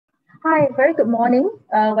Hi, very good morning.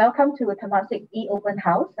 Welcome to Temasek E-Open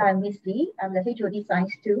House. I'm Miss Lee. I'm the HOD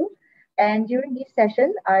Science 2. And during this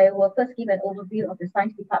session, I will first give an overview of the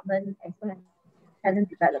Science Department as well as Talent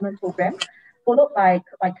Development Program, followed by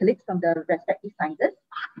my colleagues from the respective sciences.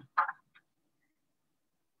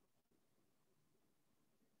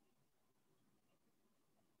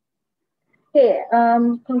 Okay,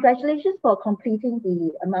 congratulations for completing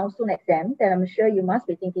the milestone exam that I'm sure you must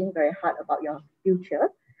be thinking very hard about your future.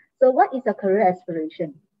 So what is a career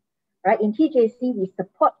aspiration? Right, in TJC, we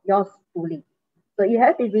support yours fully. So you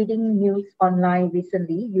have been reading news online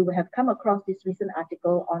recently, you will have come across this recent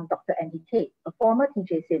article on Dr. Andy Tate, a former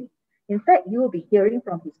TJC. In fact, you will be hearing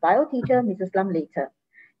from his bio teacher, Mrs. Lam, later.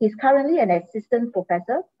 He's currently an assistant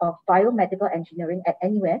professor of biomedical engineering at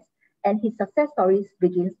NUS, and his success stories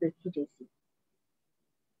begins with TJC.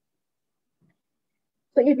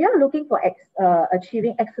 So if you're looking for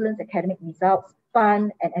achieving excellent academic results,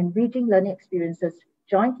 fun and enriching learning experiences,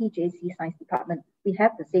 join TJC Science Department. We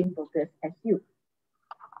have the same focus as you.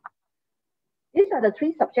 These are the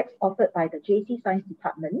 3 subjects offered by the JC Science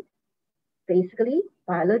Department, basically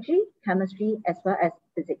biology, chemistry, as well as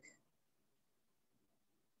physics.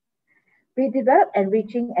 We develop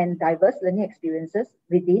enriching and diverse learning experiences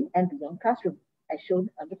within and beyond classroom, as shown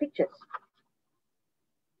on the pictures.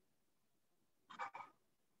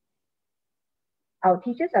 Our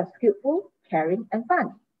teachers are skillful, caring, and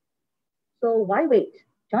fun. So why wait?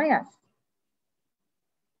 Join us.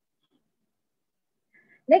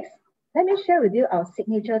 Next, let me share with you our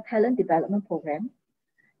signature talent development program.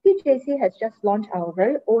 TJC has just launched our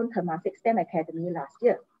very own Temasek STEM Academy last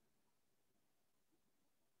year.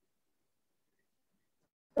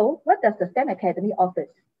 So what does the STEM Academy offer?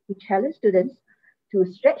 We challenge students to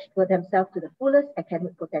stretch for themselves to the fullest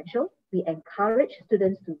academic potential. We encourage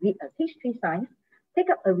students to read a history science, take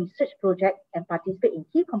up a research project, and participate in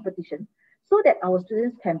key competitions so that our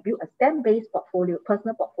students can build a STEM-based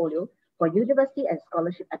personal portfolio for university and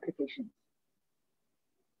scholarship applications.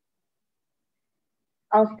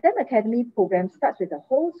 Our STEM Academy program starts with a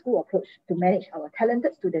whole school approach to manage our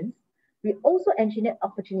talented students. We also engineer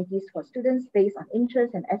opportunities for students based on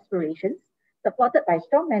interests and aspirations, supported by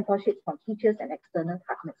strong mentorships from teachers and external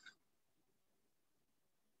partners.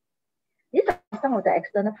 These are some of the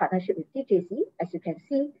external partnerships with TJC. As you can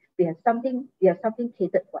see, we have something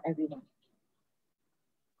catered for everyone.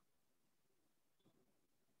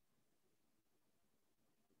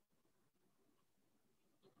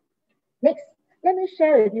 Next, let me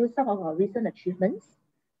share with you some of our recent achievements.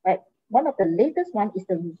 Right. One of the latest one is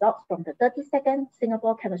the results from the 32nd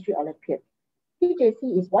Singapore Chemistry Olympiad.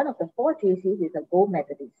 TJC is one of the 4 JCs with a gold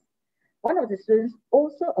medalist. One of the students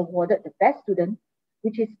also awarded the best student,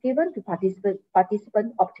 which is given to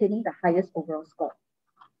participant obtaining the highest overall score.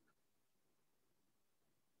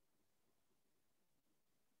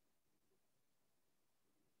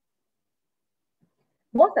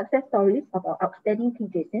 More success stories of our outstanding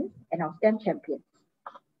TJCs and our STEM champions.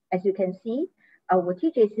 As you can see, our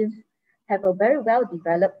TJCs have a very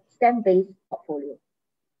well-developed STEM-based portfolio.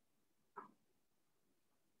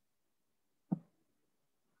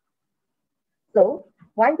 So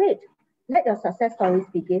why wait? Let your success stories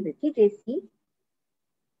begin with TJC.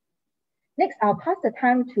 Next, I'll pass the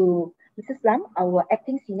time to Mrs. Lam, our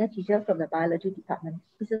acting senior teacher from the biology department.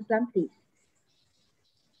 Mrs. Lam, please.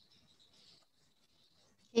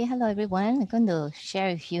 Okay, hello everyone. I'm going to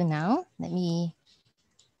share with you now. Let me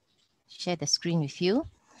share the screen with you.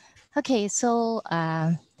 Okay, so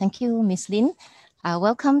thank you, Ms. Lin.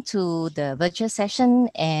 Welcome to the virtual session,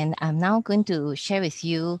 and I'm now going to share with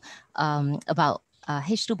you about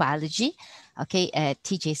H2 biology, okay, at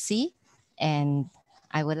TJC. And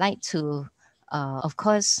I would like to, of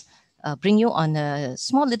course, bring you on a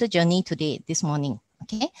small little journey today, this morning.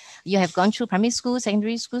 Okay, you have gone through primary school,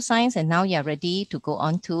 secondary school science, and now you are ready to go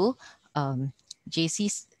on to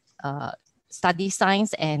JC's study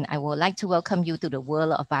science, and I would like to welcome you to the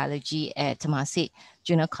world of biology at Temasek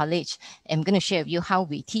Junior College. I'm going to share with you how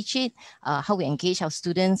we teach it, how we engage our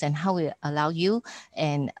students, and how we allow you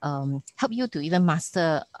and help you to even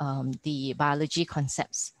master the biology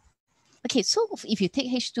concepts. Okay, so if you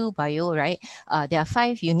take H2 bio, right, there are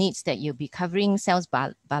 5 units that you'll be covering: cells,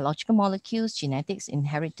 biological molecules, genetics,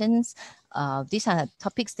 inheritance. These are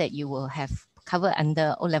topics that you will have covered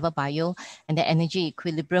under O-level bio, and the energy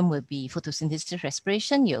equilibrium will be photosynthesis,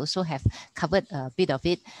 respiration. You also have covered a bit of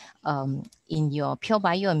it in your pure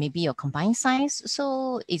bio and maybe your combined science.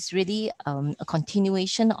 So it's really a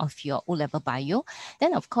continuation of your O-level bio.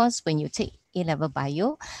 Then of course, when you take A-level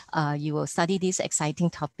bio, you will study this exciting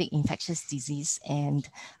topic, infectious disease, and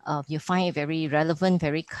you find it very relevant,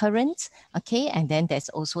 very current, okay? And then there's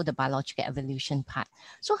also the biological evolution part.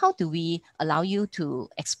 So how do we allow you to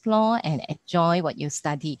explore and enjoy what you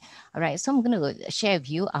study? All right, so I'm going to share with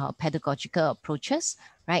you our pedagogical approaches,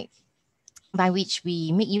 right? By which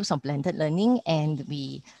we make use of blended learning, and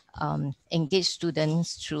we engage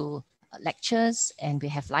students through lectures, and we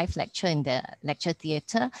have live lecture in the lecture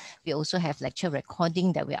theater. We also have lecture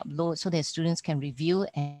recording that we upload so that students can review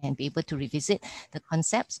and be able to revisit the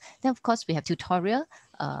concepts. Then of course we have tutorial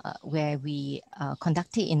where we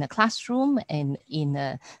conduct it in the classroom and in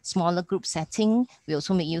a smaller group setting. We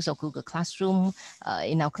also make use of Google Classroom.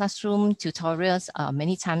 In our classroom tutorials,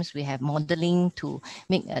 many times we have modeling to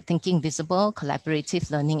make thinking visible,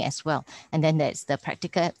 collaborative learning as well. And then there's the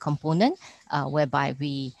practical component whereby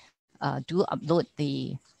we do upload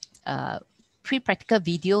the pre-practical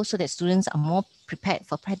video so that students are more prepared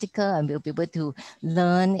for practical and will be able to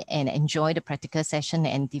learn and enjoy the practical session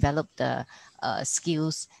and develop the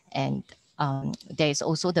skills. And there is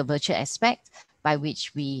also the virtual aspect by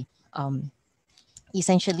which we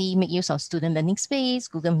essentially make use of student learning space,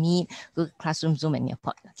 Google Meet, Google Classroom, Zoom, and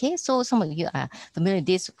Nearpod. Okay, so some of you are familiar with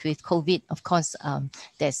this with COVID. Of course,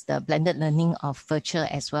 there's the blended learning of virtual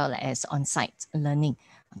as well as on-site learning.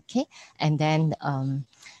 Okay, and then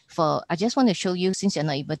I just want to show you, since you're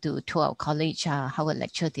not able to tour our college, how a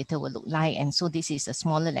lecture theater will look like. And so this is a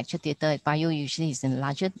smaller lecture theater. Bio usually is in a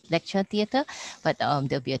larger lecture theater, but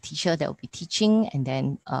there'll be a teacher that will be teaching, and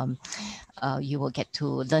then you will get to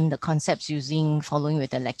learn the concepts following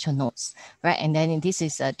with the lecture notes, right? And then this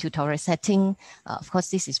is a tutorial setting. Of course,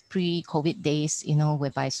 this is pre-COVID days,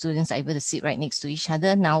 whereby students are able to sit right next to each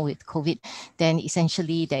other. Now with COVID, then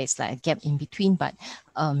essentially there is like a gap in between, but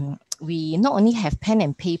we not only have pen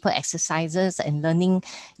and paper exercises and learning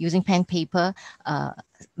using pen paper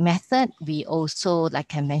method, we also,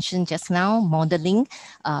 like I mentioned just now, modeling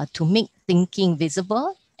to make thinking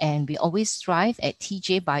visible. And we always strive at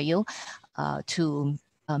TJ Bio to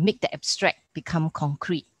make the abstract become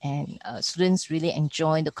concrete, and students really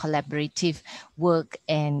enjoy the collaborative work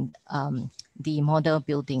and the model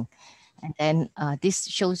building. And then this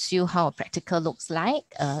shows you how a practical looks like.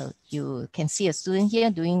 You can see a student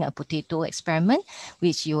here doing a potato experiment,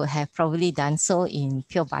 which you have probably done so in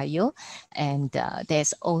pure bio. And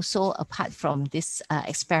there's also, apart from this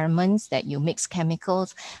experiments that you mix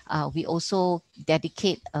chemicals, we also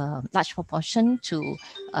dedicate a large proportion to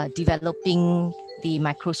developing the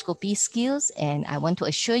microscopy skills. And I want to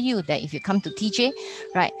assure you that if you come to TJ,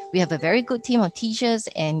 right, we have a very good team of teachers,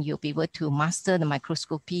 and you'll be able to master the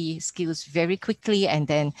microscopy skills very quickly. And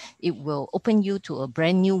then it will open you to a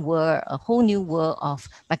brand new world, a whole new world of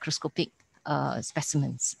microscopic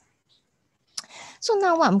specimens. So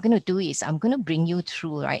now what I'm going to do is I'm going to bring you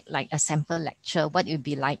through, right, like a sample lecture, what it would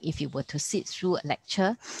be like if you were to sit through a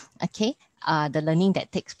lecture, okay, the learning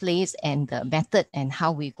that takes place and the method and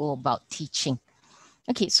how we go about teaching.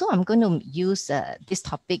 Okay, so I'm going to use this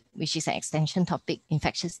topic, which is an extension topic,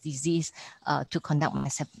 infectious disease, to conduct my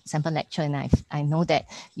sample lecture. And I know that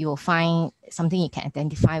you will find something you can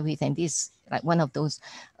identify with, and this is like one of those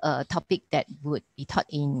topic that would be taught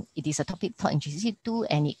it is a topic taught in GCC2,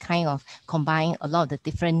 and it kind of combine a lot of the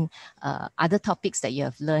different other topics that you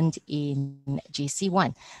have learned in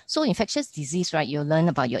JC1. So infectious disease, right, you'll learn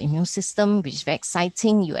about your immune system, which is very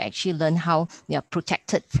exciting. You actually learn how you are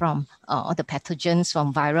protected from all the pathogens,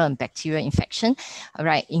 from viral and bacterial infection,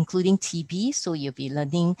 right, including TB. So you'll be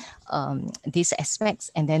learning these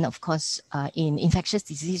aspects. And then of course, in infectious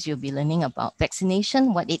disease, you'll be learning about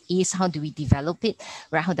vaccination, what it is, how do we develop it,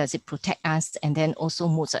 right? How does it protect us? And then also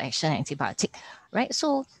modes of action, antibiotic, right?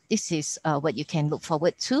 So this is what you can look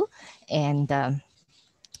forward to. And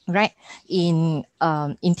right, in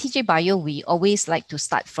TJ Bio, we always like to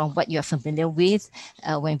start from what you're familiar with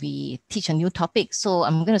when we teach a new topic. So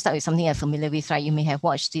I'm going to start with something you're familiar with, right? You may have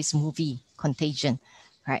watched this movie, Contagion,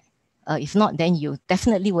 right? If not, then you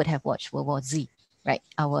definitely would have watched World War Z, right?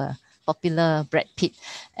 Our popular Brad Pitt.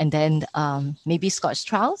 And then maybe Scotch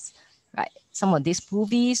Trials, right? Some of these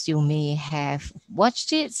movies you may have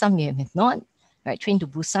watched it, some you have not, right? Train to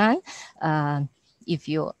Busan. If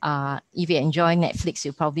you enjoy Netflix,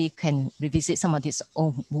 you probably can revisit some of this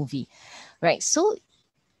old movie, right? So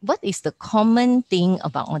what is the common thing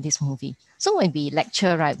about all this movie? So when we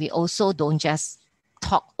lecture, right, we also don't just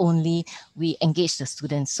talk only, we engage the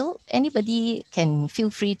students. So anybody can feel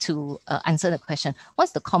free to answer the question.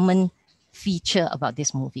 What's the common feature about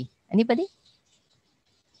this movie? Anybody?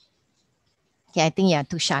 Okay, I think you're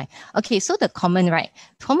too shy. Okay, so the common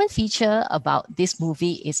feature about this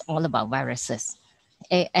movie is all about viruses,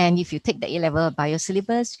 And if you take the A-level bio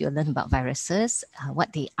syllabus, you'll learn about viruses,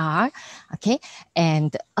 what they are, okay?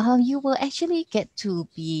 And you will actually get to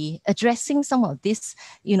be addressing some of these,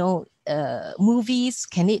 you know, movies.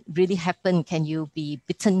 Can it really happen? Can you be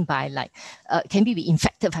bitten by like, can we be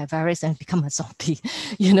infected by virus and become a zombie,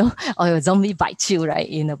 you know, or a zombie bites you, right?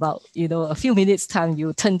 In about, you know, a few minutes time,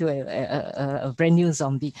 you turn to a brand new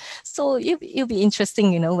zombie. So it'll be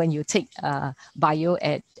interesting, you know, when you take bio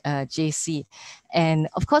at JC. And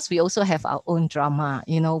of course, we also have our own drama,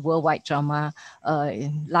 you know, worldwide drama.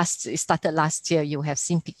 It started last year. You have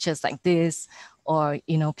seen pictures like this, or,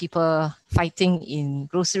 you know, people fighting in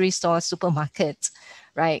grocery stores, supermarkets,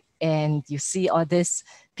 right? And you see all these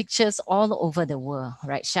pictures all over the world,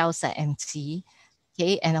 right? Shelves are empty.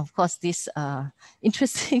 Okay, and of course, this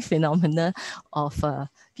interesting phenomena of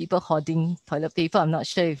people hoarding toilet paper. I'm not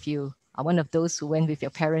sure if you are one of those who went with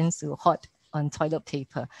your parents to hoard on toilet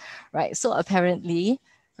paper, right? So apparently,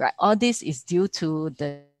 right, all this is due to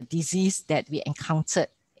the disease that we encountered,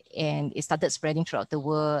 and it started spreading throughout the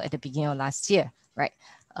world at the beginning of last year, right?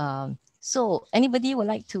 So anybody would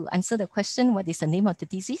like to answer the question, what is the name of the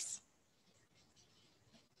disease?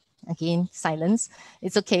 Again, silence.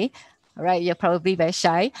 It's okay. All right, you're probably very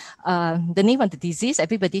shy. The name of the disease,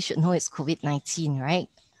 everybody should know it's COVID-19, right?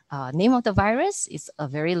 Name of the virus is a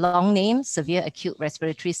very long name, severe acute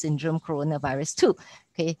respiratory syndrome coronavirus 2,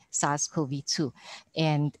 okay, SARS-CoV-2.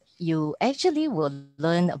 And you actually will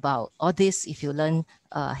learn about all this if you learn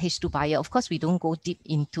H2 bio. Of course, we don't go deep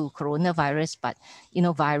into coronavirus, but, you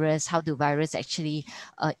know, virus, how do virus actually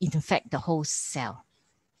infect the whole cell?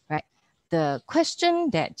 The question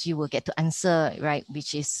that you will get to answer, right,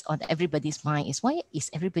 which is on everybody's mind, is why is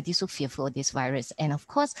everybody so fearful of this virus? And of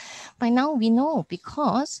course, by now we know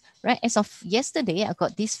because, right, as of yesterday, I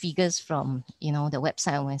got these figures from, you know, the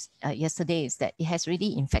website yesterday, is that it has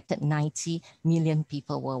really infected 90 million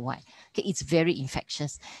people worldwide. Okay, it's very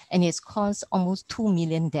infectious, and it's caused almost 2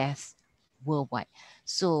 million deaths worldwide.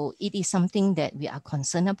 So it is something that we are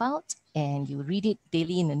concerned about, and you read it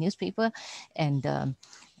daily in the newspaper, and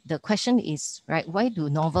the question is, right, why do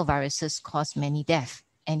novel viruses cause many deaths?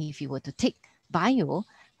 And if you were to take bio,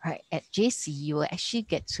 right, at JC, you will actually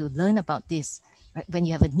get to learn about this. Right? When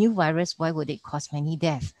you have a new virus, why would it cause many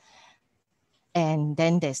deaths? And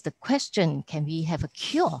then there's the question, can we have a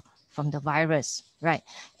cure from the virus, right?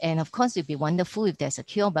 And of course, it'd be wonderful if there's a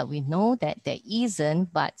cure, but we know that there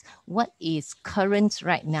isn't. But what is current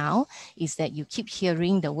right now is that you keep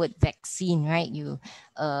hearing the word vaccine, right? You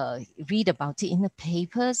read about it in the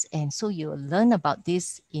papers, and so you learn about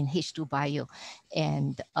this in H2 Bio.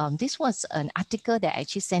 And this was an article that I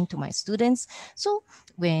actually sent to my students. So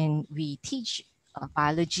when we teach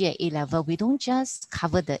biology at A-level, we don't just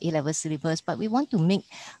cover the A-level syllabus, but we want to make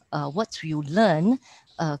what you learn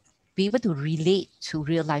be able to relate to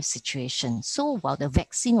real life situations. So while the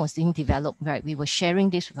vaccine was being developed, right, we were sharing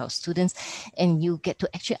this with our students, and you get to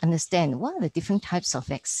actually understand what are the different types of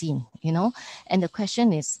vaccine, you know. And the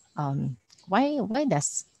question is, why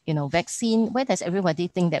does, you know, vaccine, why does everybody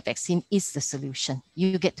think that vaccine is the solution?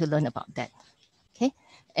 You get to learn about that. Okay,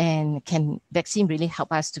 and can vaccine really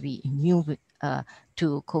help us to be immune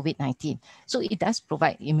to COVID-19? So it does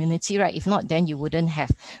provide immunity, right? If not, then you wouldn't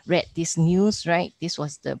have read this news, right? This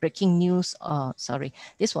was the breaking news.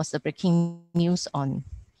 This was the breaking news on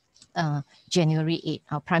January 8.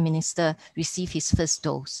 Our Prime Minister received his first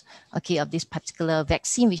dose, okay, of this particular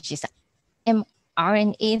vaccine, which is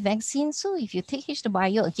mRNA vaccine. So if you take H2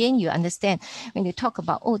 bio, again, you understand when you talk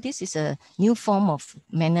about, oh, this is a new form of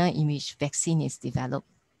manner in which vaccine is developed.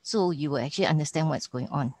 So you will actually understand what's going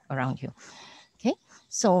on around you. Okay,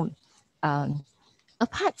 so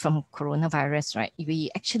apart from coronavirus, right, we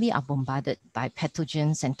actually are bombarded by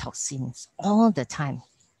pathogens and toxins all the time.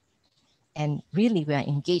 And really, we are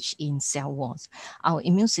engaged in cell wars. Our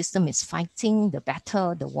immune system is fighting the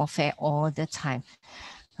battle, the warfare all the time,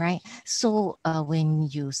 right? So when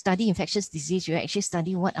you study infectious disease, you actually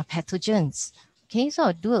study what are pathogens. Okay, so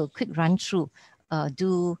I'll do a quick run through. I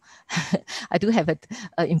do have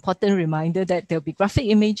an important reminder that there'll be graphic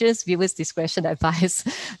images, viewers discretion advised.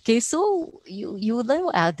 Okay, so you learn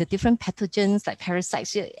what are the different pathogens like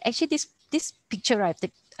parasites. Actually, this picture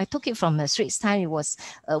I took it from a Straits Times. It was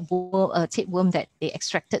a tapeworm that they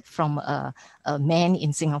extracted from a man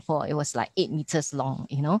in Singapore. It was like 8 meters long,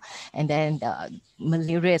 you know, and then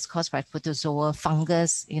malaria is caused by protozoa,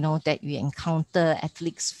 fungus, you know, that we encounter,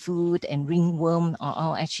 athlete's foot and ringworm are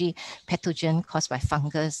all actually pathogen caused by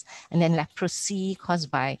fungus, and then leprosy caused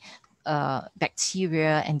by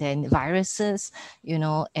bacteria and then viruses, you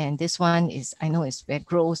know, and this one is, I know it's very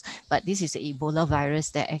gross, but this is the Ebola virus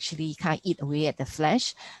that actually kind of eat away at the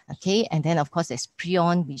flesh. Okay, and then of course there's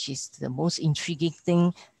prion, which is the most intriguing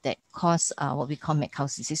thing that cause what we call mad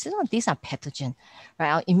cow's disease. So these are pathogen,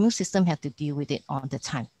 right? Our immune system have to deal with it all the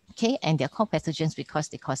time. Okay, and they're called pathogens because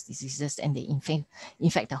they cause diseases and they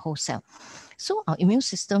infect the whole cell. So our immune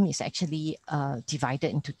system is actually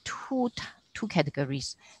divided into two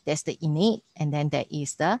categories. There's the innate, and then there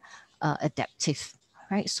is the adaptive.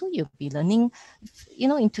 Right, so you'll be learning, you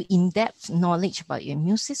know, into in-depth knowledge about your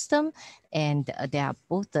immune system, and there are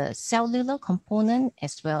both the cellular component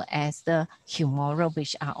as well as the humoral,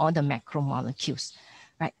 which are all the macromolecules.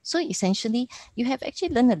 Right, so essentially, you have actually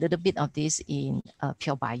learned a little bit of this in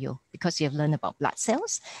Pure Bio because you have learned about blood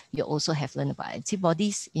cells. You also have learned about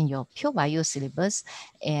antibodies in your Pure Bio syllabus,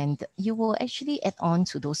 and you will actually add on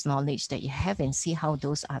to those knowledge that you have and see how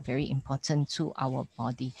those are very important to our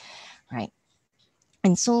body, right?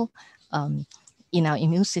 And so in our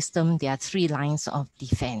immune system, there are 3 lines of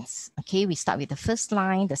defense. Okay, we start with the first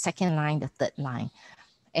line, the second line, the third line.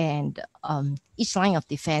 And each line of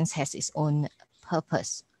defense has its own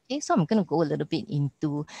purpose. Okay, so I'm going to go a little bit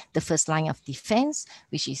into the first line of defense,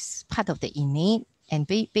 which is part of the innate. And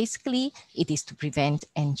basically, it is to prevent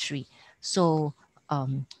entry. So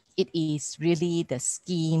it is really the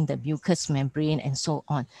skin, the mucous membrane, and so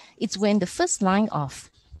on. It's when the first line of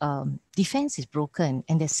defense is broken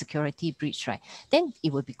and there's security breach, right? Then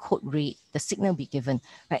it will be code red, the signal be given,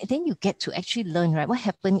 right? Then you get to actually learn, right? What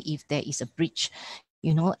happens if there is a breach,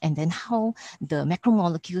 you know, and then how the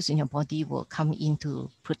macromolecules in your body will come in to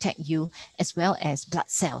protect you, as well as blood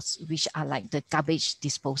cells, which are like the garbage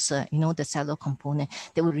disposer, you know, the cellular component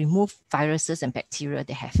that will remove viruses and bacteria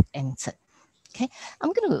that have entered. Okay,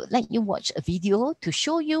 I'm going to let you watch a video to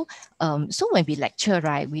show you. So when we lecture,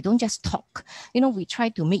 right, we don't just talk. You know, we try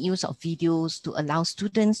to make use of videos to allow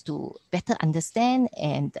students to better understand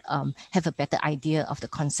and have a better idea of the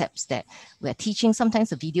concepts that we're teaching.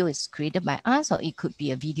 Sometimes the video is created by us, or it could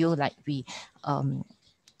be a video like we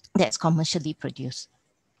that's commercially produced.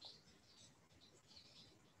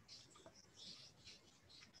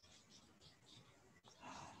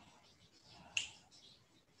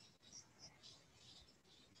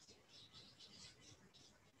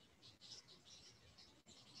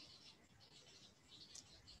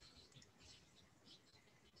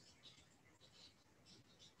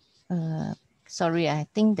 Sorry, I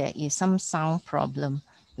think there is some sound problem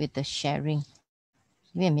with the sharing.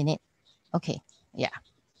 Wait a minute. Okay, yeah.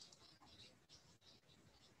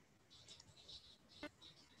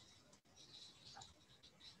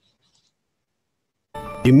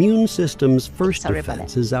 The immune system's first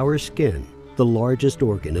defense is our skin, the largest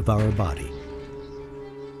organ of our body.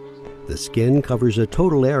 The skin covers a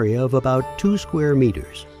total area of about 2 square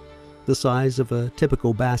meters, the size of a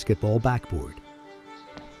typical basketball backboard.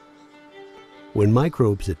 When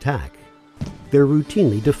microbes attack, they're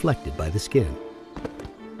routinely deflected by the skin.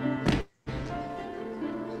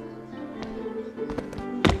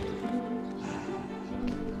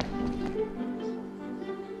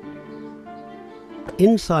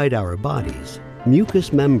 Inside our bodies,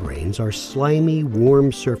 mucous membranes are slimy,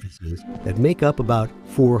 warm surfaces that make up about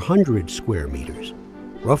 400 square meters,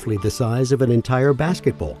 roughly the size of an entire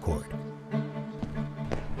basketball court.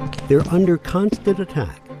 They're under constant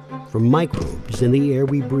attack from microbes in the air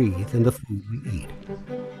we breathe and the food we eat.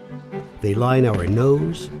 They line our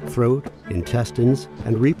nose, throat, intestines,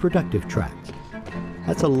 and reproductive tracts.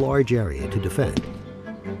 That's a large area to defend.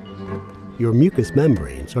 Your mucous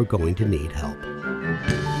membranes are going to need help.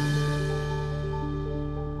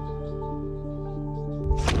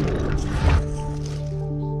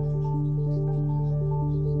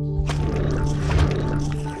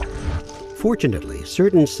 Fortunately,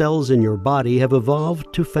 certain cells in your body have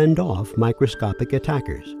evolved to fend off microscopic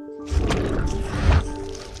attackers.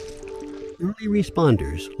 Early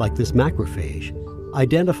responders, like this macrophage,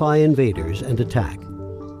 identify invaders and attack.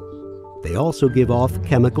 They also give off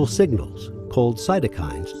chemical signals, called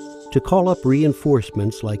cytokines, to call up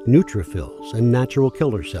reinforcements like neutrophils and natural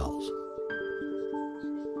killer cells.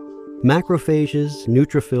 Macrophages,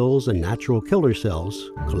 neutrophils, and natural killer cells,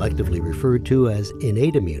 collectively referred to as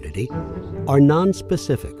innate immunity, are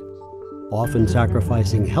nonspecific, often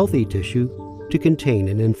sacrificing healthy tissue to contain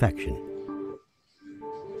an infection.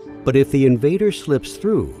 But if the invader slips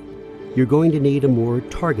through, you're going to need a more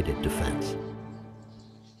targeted defense.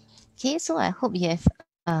 Okay, so I hope you have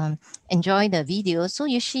enjoyed the video. So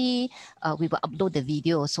usually we will upload the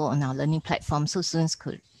video also on our learning platform so students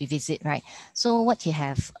could revisit, right? So what you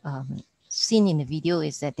have seen in the video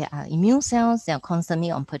is that there are immune cells that are constantly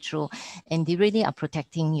on patrol, and they really are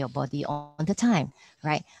protecting your body all the time,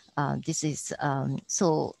 right? This is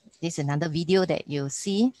another video that you'll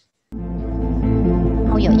see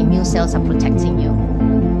how your immune cells are protecting you.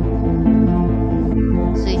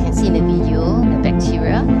 So you can see in the video, the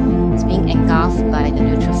bacteria is being engulfed by the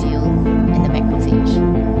neutrophil and the macrophage.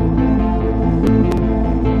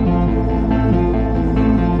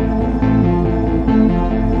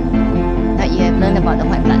 Now you have learned about the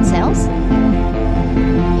white blood cells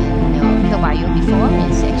in your pure bio before,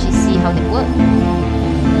 and you actually see how they work.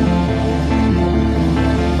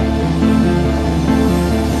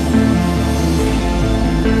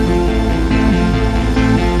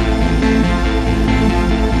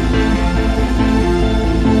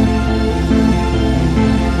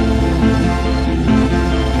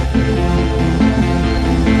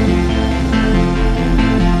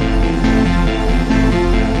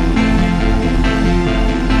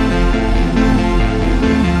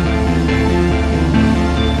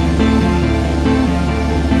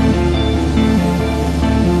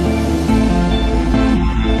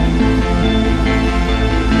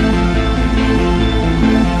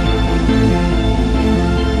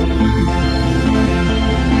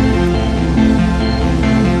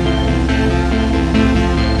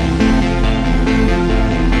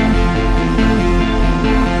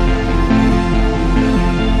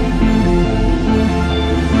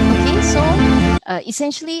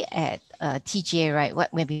 Essentially at TJ, right,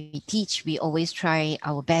 when we teach, we always try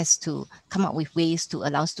our best to come up with ways to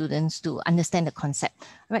allow students to understand the concept,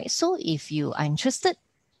 right? So if you are interested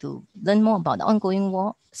to learn more about the ongoing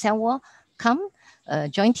cell war, come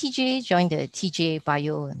join TJ, join the TJ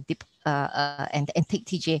Bio and take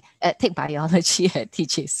biology at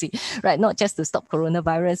TJC, right? Not just to stop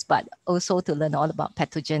coronavirus, but also to learn all about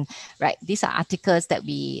pathogen, right? These are articles that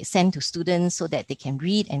we send to students so that they can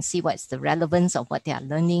read and see what's the relevance of what they are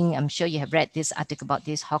learning. I'm sure you have read this article about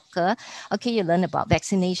this hawker. Okay, you learn about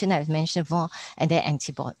vaccination, I've mentioned before, and then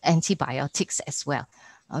antibiotics as well.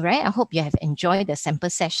 All right, I hope you have enjoyed the sample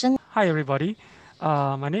session. Hi, everybody.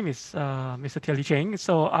 My name is Mr. Tilly Cheng.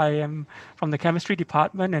 So I am from the chemistry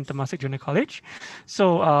department in Temasek Junior College.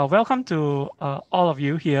 So welcome to all of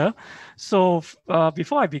you here. So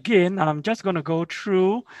before I begin, I'm just going to go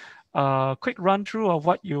through a quick run through of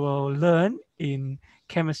what you will learn in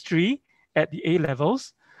chemistry at the A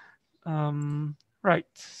levels. Right.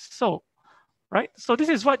 So this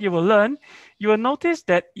is what you will learn. You will notice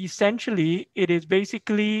that essentially it is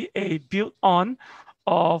basically a build on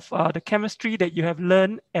of the chemistry that you have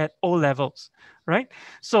learned at O levels, right?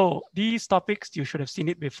 So these topics, you should have seen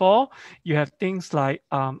it before. You have things like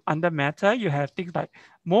under matter, you have things like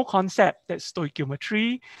mole concept, that's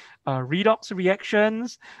stoichiometry, redox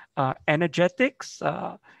reactions, energetics,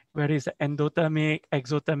 where is the endothermic,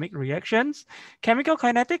 exothermic reactions, chemical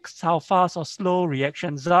kinetics, how fast or slow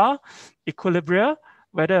reactions are, equilibria,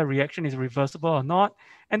 whether a reaction is reversible or not.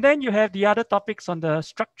 And then you have the other topics on the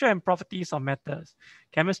structure and properties of matters.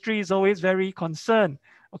 Chemistry is always very concerned,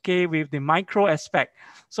 okay, with the micro aspect.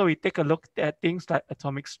 So we take a look at things like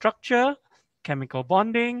atomic structure, chemical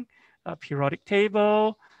bonding, periodic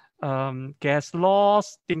table, gas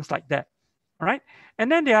laws, things like that. All right. And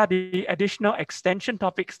then there are the additional extension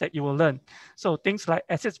topics that you will learn. So things like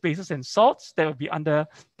acids, bases, and salts, that will be under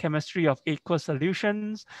chemistry of aqueous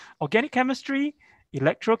solutions, organic chemistry,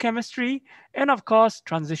 electrochemistry, and of course,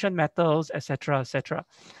 transition metals, etc., etc.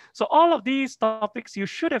 So all of these topics you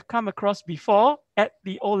should have come across before at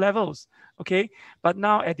the O levels, okay? But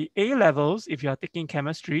now at the A levels, if you are taking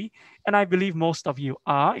chemistry, and I believe most of you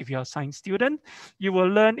are, if you're a science student, you will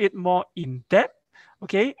learn it more in depth,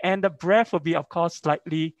 okay? And the breadth will be, of course,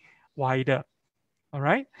 slightly wider, all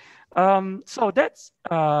right? So that's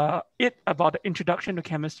it about the introduction to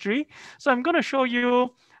chemistry. So I'm gonna show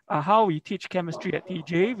you how we teach chemistry at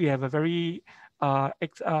TJ. We have a very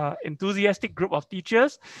enthusiastic group of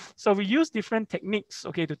teachers. So we use different techniques,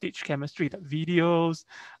 okay, to teach chemistry, like videos,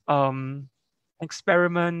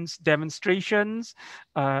 experiments, demonstrations,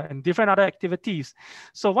 and different other activities.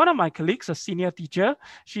 So one of my colleagues, a senior teacher,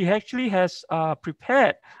 she actually has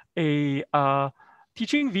prepared a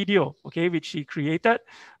teaching video, okay, which she created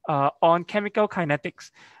on chemical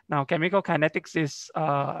kinetics. Now, chemical kinetics is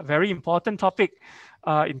a very important topic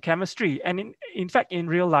in chemistry and in fact, in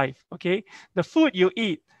real life, okay? The food you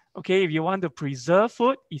eat, okay, if you want to preserve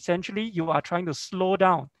food, essentially you are trying to slow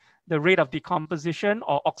down the rate of decomposition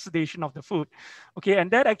or oxidation of the food, okay?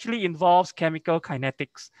 And that actually involves chemical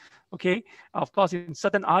kinetics, okay? Of course, in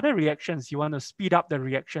certain other reactions, you want to speed up the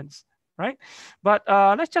reactions, right? But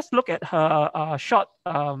let's just look at her short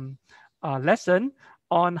lesson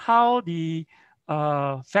on how the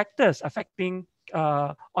factors affecting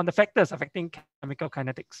chemical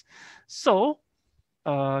kinetics. So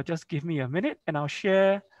just give me a minute and I'll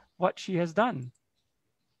share what she has done.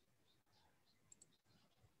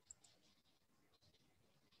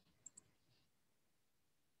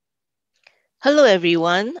 Hello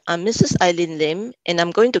everyone, I'm Mrs. Eileen Lim and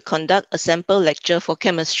I'm going to conduct a sample lecture for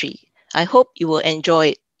chemistry. I hope you will enjoy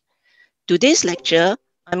it. Today's lecture,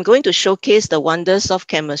 I'm going to showcase the wonders of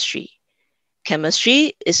chemistry.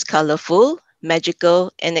 Chemistry is colorful,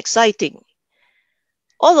 magical, and exciting.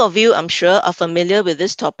 All of you, I'm sure, are familiar with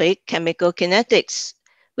this topic, chemical kinetics,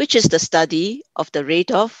 which is the study of the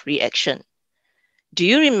rate of reaction. Do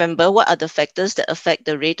you remember what are the factors that affect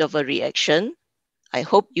the rate of a reaction? I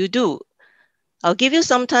hope you do. I'll give you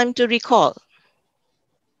some time to recall.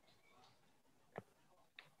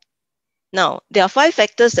 Now, there are 5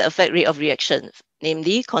 factors that affect rate of reaction,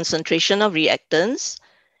 namely concentration of reactants,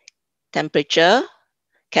 temperature,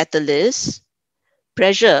 catalyst,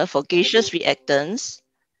 pressure for gaseous reactants,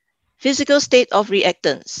 physical state of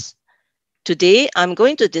reactants. Today, I'm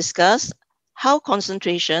going to discuss how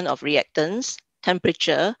concentration of reactants,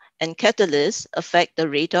 temperature, and catalyst affect the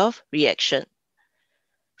rate of reaction.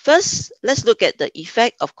 First, let's look at the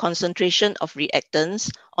effect of concentration of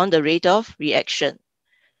reactants on the rate of reaction.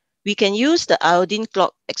 We can use the iodine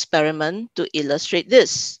clock experiment to illustrate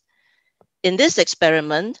this. In this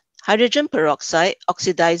experiment, hydrogen peroxide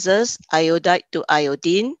oxidizes iodide to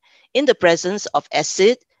iodine in the presence of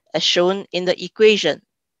acid, as shown in the equation.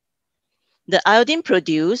 The iodine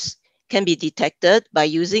produced can be detected by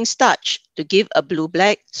using starch to give a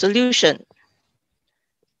blue-black solution.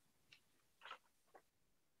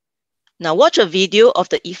 Now watch a video of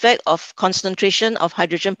the effect of concentration of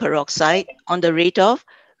hydrogen peroxide on the rate of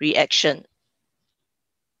reaction.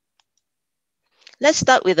 Let's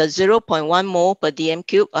start with a 0.1 mole per dm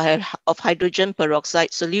cube of hydrogen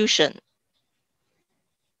peroxide solution.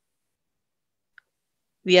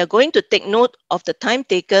 We are going to take note of the time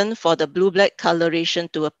taken for the blue-black coloration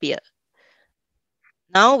to appear.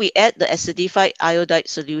 Now we add the acidified iodide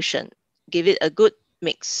solution. Give it a good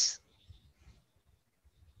mix.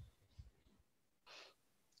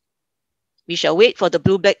 We shall wait for the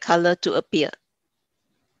blue-black color to appear.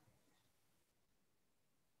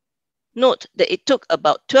 Note that it took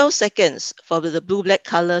about 12 seconds for the blue-black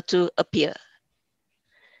color to appear.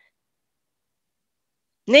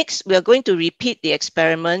 Next, we are going to repeat the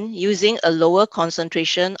experiment using a lower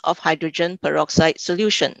concentration of hydrogen peroxide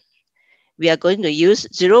solution. We are going to use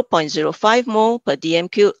 0.05 mole per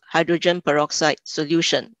dm cube hydrogen peroxide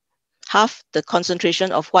solution, half the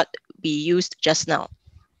concentration of what we used just now.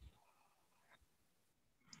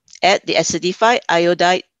 Add the acidified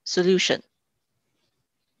iodide solution.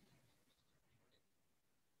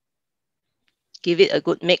 Give it a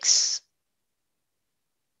good mix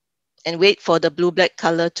and wait for the blue-black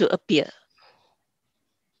color to appear.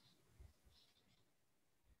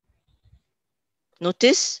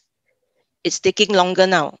 Notice it's taking longer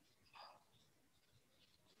now.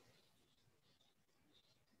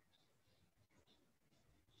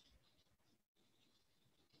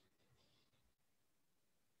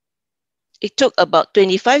 It took about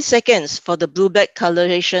 25 seconds for the blue-black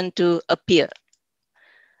coloration to appear.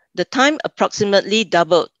 The time approximately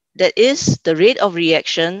doubled. That is, the rate of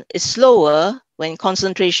reaction is slower when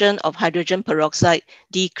concentration of hydrogen peroxide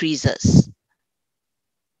decreases.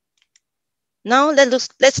 Now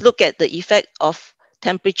let's look at the effect of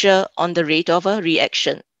temperature on the rate of a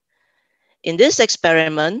reaction. In this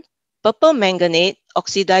experiment, purple manganate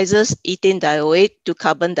oxidizes ethane dioate to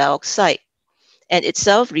carbon dioxide and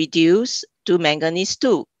itself reduced to manganese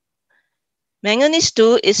 2. Manganese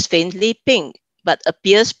 2 is faintly pink but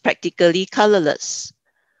appears practically colorless.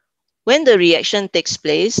 When the reaction takes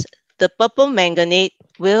place, the purple manganate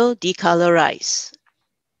will decolorize.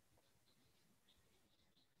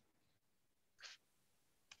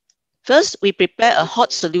 First, we prepare a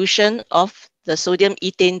hot solution of the sodium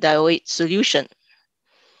ethane dioate solution.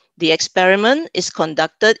 The experiment is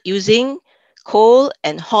conducted using cold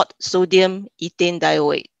and hot sodium ethane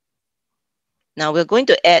dioate. Now we're going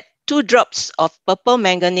to add 2 drops of purple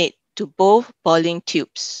manganate to both boiling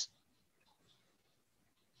tubes.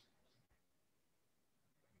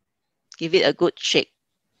 Give it a good shake.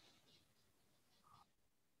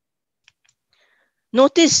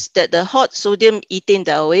 Notice that the hot sodium ethane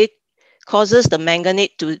dioate causes the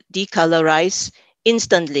manganate to decolorize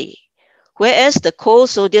instantly, whereas the cold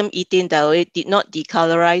sodium ethane dioate did not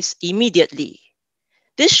decolorize immediately.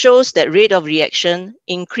 This shows that rate of reaction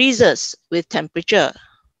increases with temperature.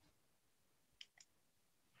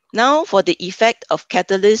 Now for the effect of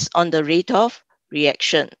catalyst on the rate of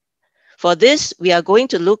reaction. For this, we are going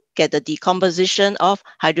to look at the decomposition of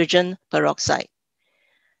hydrogen peroxide.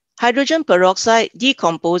 Hydrogen peroxide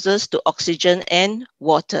decomposes to oxygen and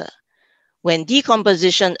water. When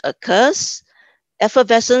decomposition occurs,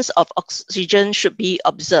 effervescence of oxygen should be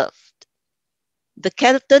observed. The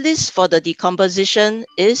catalyst for the decomposition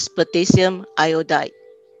is potassium iodide.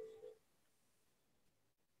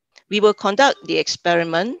 We will conduct the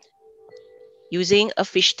experiment using a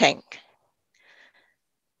fish tank.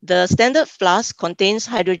 The standard flask contains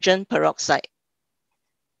hydrogen peroxide.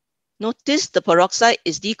 Notice the peroxide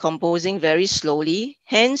is decomposing very slowly,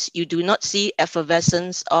 hence you do not see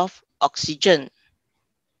effervescence of oxygen.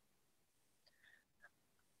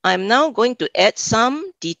 I'm now going to add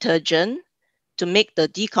some detergent to make the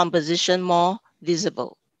decomposition more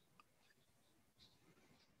visible.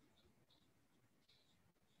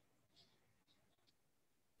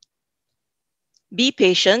 Be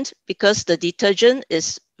patient because the detergent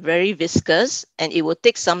is very viscous and it will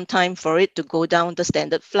take some time for it to go down the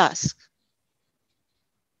standard flask.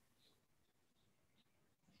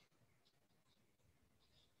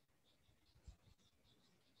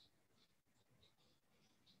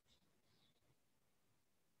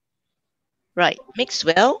 Right, mix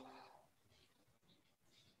well.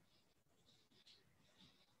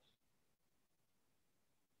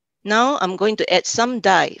 Now I'm going to add some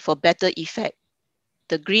dye for better effect.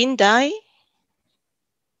 The green dye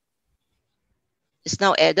is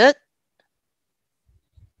now added,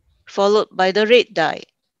 followed by the red dye.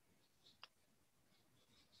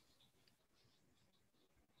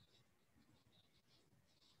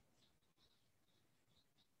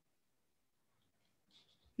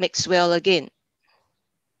 Mix well again.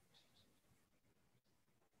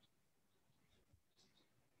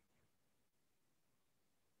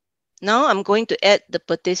 Now I'm going to add the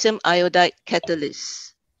potassium iodide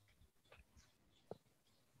catalyst.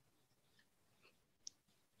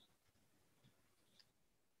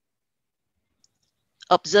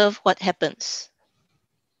 Observe what happens.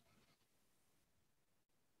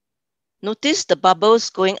 Notice the bubbles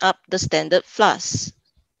going up the standard flask.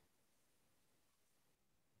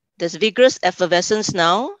 There's vigorous effervescence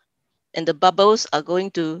now, and the bubbles are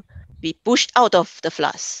going to be pushed out of the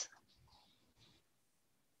flask.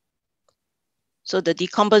 So the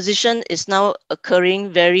decomposition is now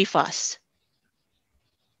occurring very fast.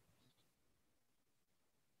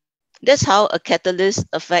 That's how a catalyst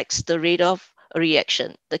affects the rate of a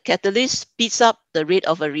reaction. The catalyst speeds up the rate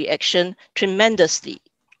of a reaction tremendously.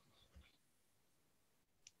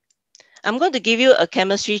 I'm going to give you a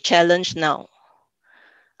chemistry challenge now.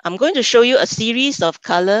 I'm going to show you a series of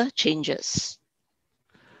color changes.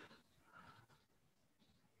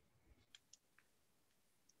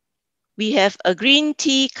 We have a green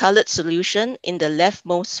tea colored solution in the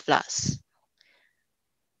leftmost flask.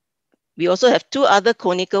 We also have two other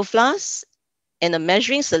conical flasks and a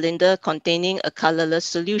measuring cylinder containing a colorless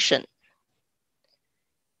solution.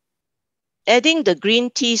 Adding the green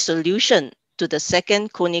tea solution to the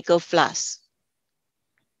second conical flask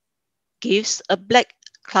gives a black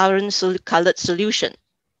currant colored solution.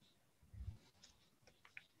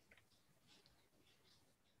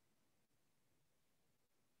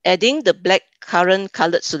 Adding the black currant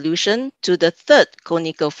colored solution to the third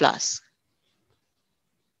conical flask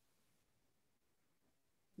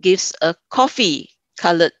gives a coffee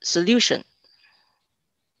colored solution.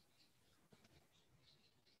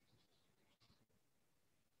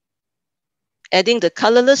 Adding the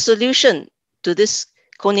colorless solution to this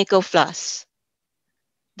conical flask,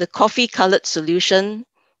 the coffee colored solution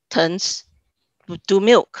turns to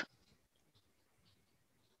milk.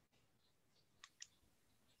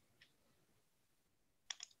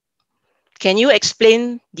 Can you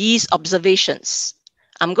explain these observations?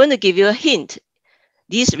 I'm going to give you a hint.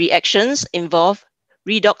 These reactions involve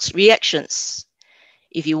redox reactions.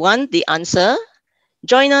 If you want the answer,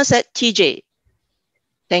 join us at TJ.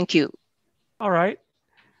 Thank you. All right.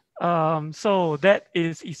 So that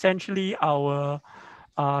is essentially our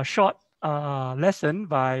short lesson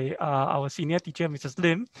by our senior teacher, Mrs.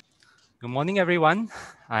 Lim. Good morning, everyone.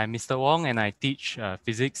 I'm Mr. Wong and I teach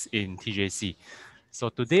physics in TJC. So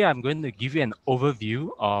today I'm going to give you an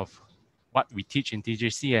overview of what we teach in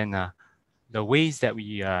TJC and the ways that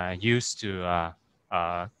we use to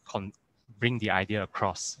bring the idea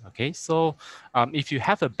across. Okay, so if you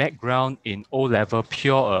have a background in O-level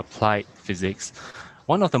pure or applied physics,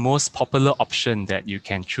 one of the most popular options that you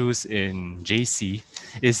can choose in JC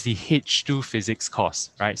is the H2 physics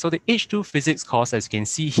course, right? So the H2 physics course, as you can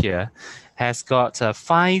see here, has got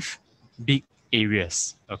 5 big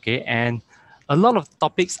areas, okay? And a lot of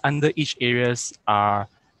topics under each areas are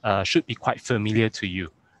should be quite familiar to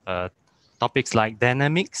you. Topics like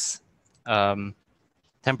dynamics,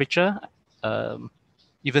 temperature,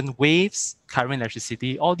 even waves, current,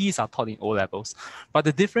 electricity, all these are taught in O levels. But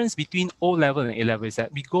the difference between O level and A level is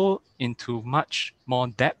that we go into much more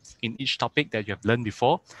depth in each topic that you have learned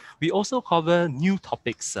before. We also cover new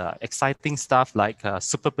topics, exciting stuff like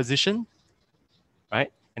superposition,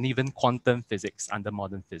 right? And even quantum physics under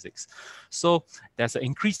modern physics. So there's an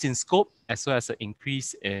increase in scope as well as an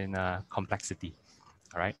increase in complexity,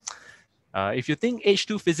 all right? If you think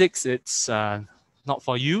H2 physics, it's not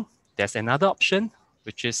for you, there's another option,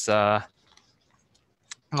 which is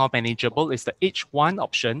more manageable. It's the H1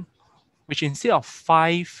 option, which instead of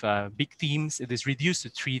 5 big themes, it is reduced to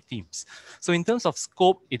 3 themes. So in terms of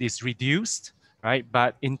scope, it is reduced, right?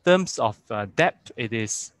 But in terms of depth, it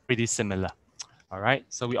is pretty similar, all right?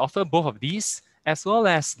 So we offer both of these, as well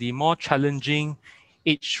as the more challenging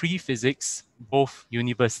H3 physics, both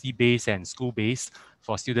university-based and school-based,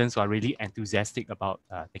 for students who are really enthusiastic about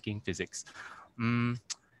taking physics.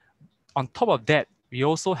 On top of that, we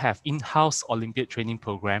also have in-house Olympiad training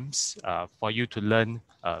programs for you to learn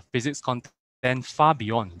physics content far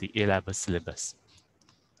beyond the A-level syllabus.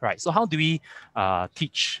 Right, so how do we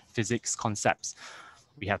teach physics concepts?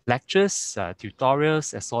 We have lectures,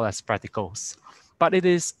 tutorials, as well as practicals. But it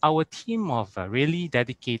is our team of really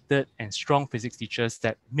dedicated and strong physics teachers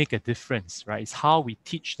that make a difference, right? It's how we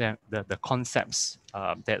teach them the concepts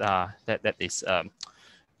that is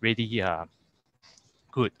really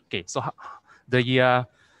good. Okay, so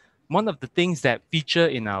one of the things that feature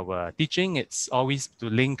in our teaching, it's always to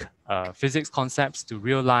link physics concepts to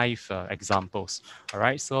real life examples. All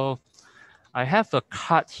right, so I have a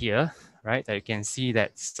card here, right, that you can see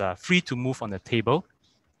that's free to move on the table.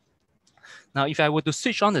 Now, if I were to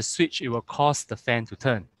switch on the switch, it will cause the fan to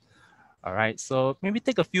turn. All right, so maybe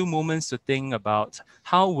take a few moments to think about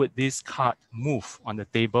how would this card move on the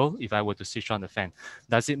table if I were to switch on the fan.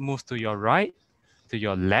 Does it move to your right, to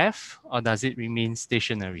your left, or does it remain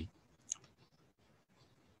stationary?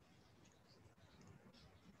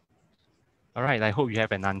 All right, I hope you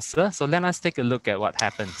have an answer. So let us take a look at what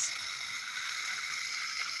happens.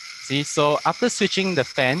 See, so after switching the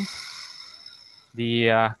fan,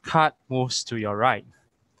 the card moves to your right.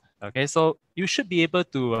 Okay, so you should be able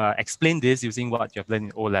to explain this using what you've learned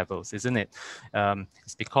in O levels, isn't it?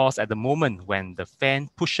 It's because at the moment when the fan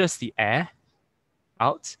pushes the air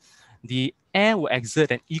out, the air will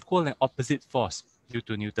exert an equal and opposite force due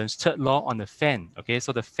to Newton's third law on the fan. Okay,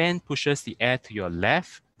 so the fan pushes the air to your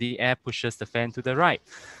left, the air pushes the fan to the right.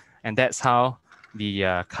 And that's how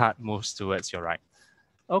the card moves towards your right.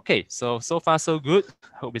 Okay, so far so good.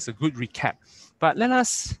 Hope it's a good recap. But let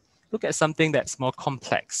us look at something that's more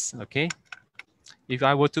complex, okay? If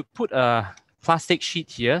I were to put a plastic sheet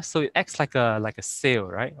here, so it acts like a sail,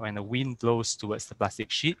 right? When the wind blows towards the plastic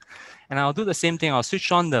sheet. And I'll do the same thing, I'll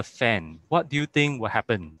switch on the fan. What do you think will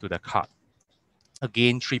happen to the card?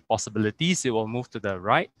 Again, 3 possibilities. It will move to the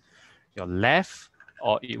right, your left,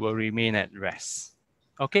 or it will remain at rest.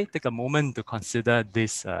 Okay, take a moment to consider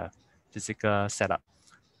this physical setup.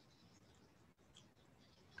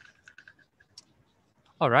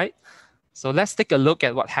 All right, so let's take a look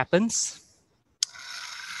at what happens.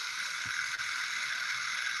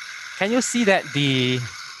 Can you see that the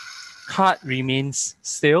card remains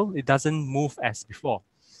still? It doesn't move as before.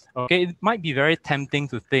 Okay, it might be very tempting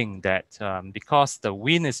to think that because the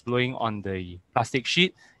wind is blowing on the plastic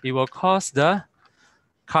sheet, it will cause the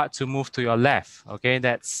card to move to your left. Okay,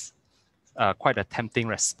 that's quite a tempting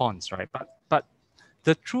response, right? But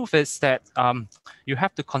the truth is that you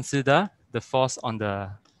have to consider the force on the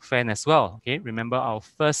fan as well. Okay, remember our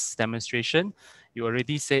first demonstration, you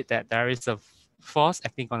already said that there is a force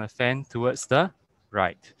acting on the fan towards the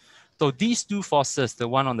right. So these 2 forces, the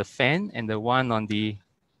one on the fan and the one on the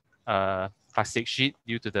plastic sheet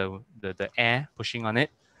due to the air pushing on it,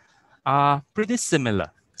 are pretty similar.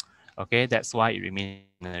 Okay, that's why it remains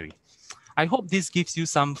stationary. I hope this gives you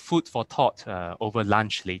some food for thought over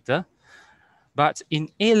lunch later. But in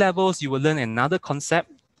A levels, you will learn another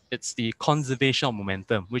concept. It's the conservation of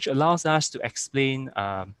momentum, which allows us to explain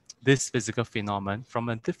this physical phenomenon from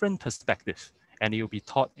a different perspective. And it will be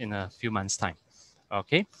taught in a few months' time.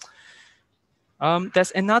 Okay.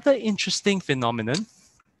 There's another interesting phenomenon.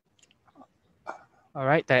 All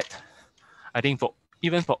right, that I think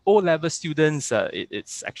even for O-level students,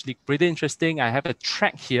 it's actually pretty interesting. I have a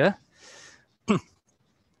track here.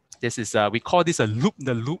 This is, we call this a loop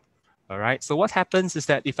the loop. All right, so what happens is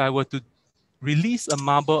that if I were to release a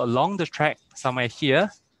marble along the track somewhere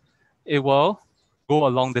here, it will go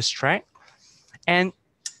along this track. And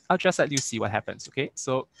I'll just let you see what happens, okay?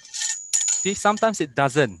 So See, sometimes it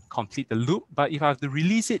doesn't complete the loop, but if I have to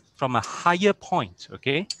release it from a higher point,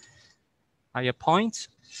 okay, higher point,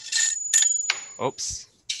 oops,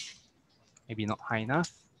 maybe not high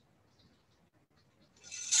enough.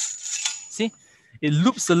 See, it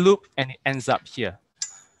loops the loop and it ends up here.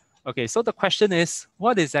 Okay, so the question is,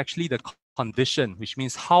 what is actually the condition, which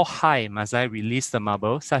means how high must I release the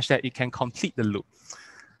marble such that it can complete the loop?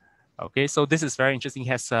 Okay, so this is very interesting. It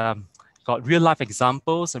has got real life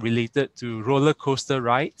examples related to roller coaster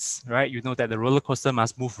rides, right? You know that the roller coaster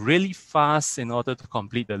must move really fast in order to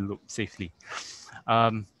complete the loop safely.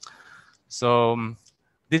 So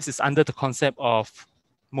this is under the concept of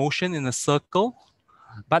motion in a circle,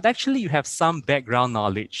 but actually you have some background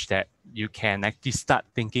knowledge that you can actually start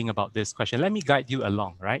thinking about this question. Let me guide you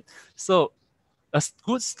along, right? So a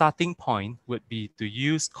good starting point would be to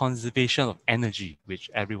use conservation of energy, which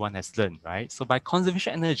everyone has learned, right? So by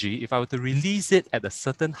conservation energy, if I were to release it at a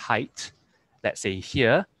certain height, let's say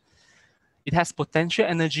here, it has potential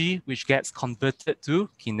energy, which gets converted to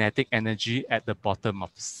kinetic energy at the bottom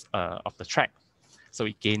of the track. So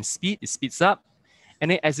it gains speed, it speeds up,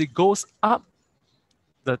 and then as it goes up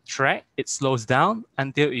the track, it slows down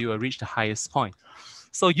until it will reach the highest point.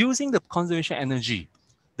 So using the conservation energy,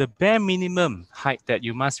 the bare minimum height that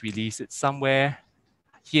you must release is somewhere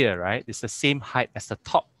here, right? It's the same height as the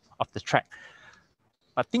top of the track.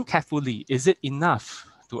 But think carefully, is it enough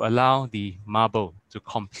to allow the marble to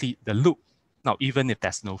complete the loop? Now, even if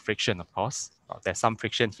there's no friction, of course, there's some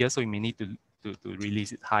friction here, so you may need to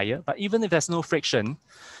release it higher. But even if there's no friction,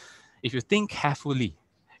 if you think carefully,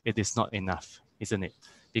 it is not enough, isn't it?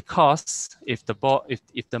 Because if the ball,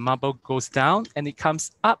 if the marble goes down and it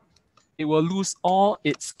comes up, it will lose all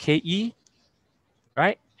its KE,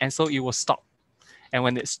 right? And so it will stop. And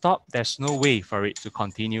when it stops, there's no way for it to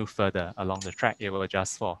continue further along the track. It will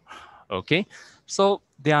just fall. Okay, so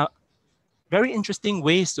there are very interesting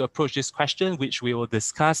ways to approach this question, which we will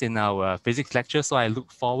discuss in our physics lecture. So I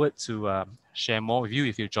look forward to share more with you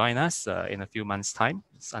if you join us in a few months' time.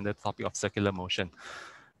 It's under the topic of circular motion.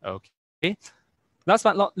 Okay. Last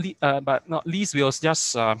but not least, we'll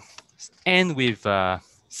just end with a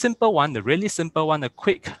simple one, the really simple one, a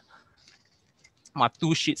quick. My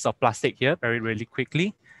 2 sheets of plastic here, really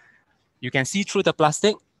quickly. You can see through the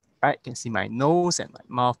plastic, right? You can see my nose and my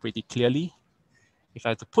mouth pretty clearly. If I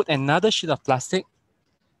have to put another sheet of plastic,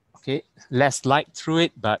 okay, less light through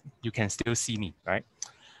it, but you can still see me, right?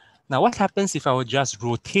 Now, what happens if I would just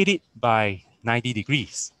rotate it by 90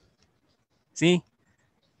 degrees? See?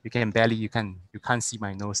 You can't see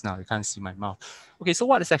my nose now. You can't see my mouth. Okay, so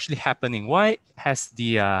what is actually happening? Why has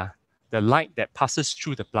the light that passes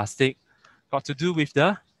through the plastic got to do with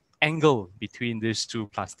the angle between these 2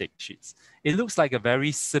 plastic sheets? It looks like a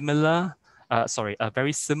very similar, a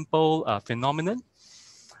very simple phenomenon,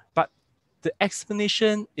 but the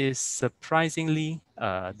explanation is surprisingly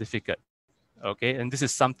difficult. Okay, and this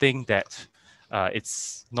is something that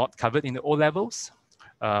it's not covered in the O levels.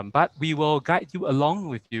 But we will guide you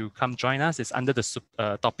along if you come join us. It's under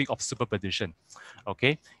the topic of superposition.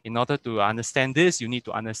 Okay, in order to understand this, you need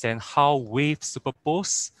to understand how waves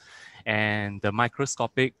superpose and the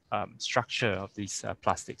microscopic structure of these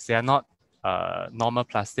plastics. They are not normal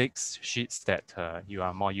plastics sheets that you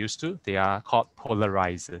are more used to. They are called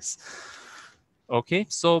polarizers. Okay,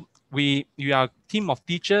 so we are a team of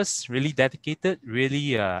teachers, really dedicated,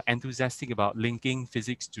 really enthusiastic about linking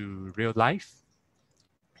physics to real life.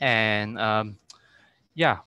 And yeah,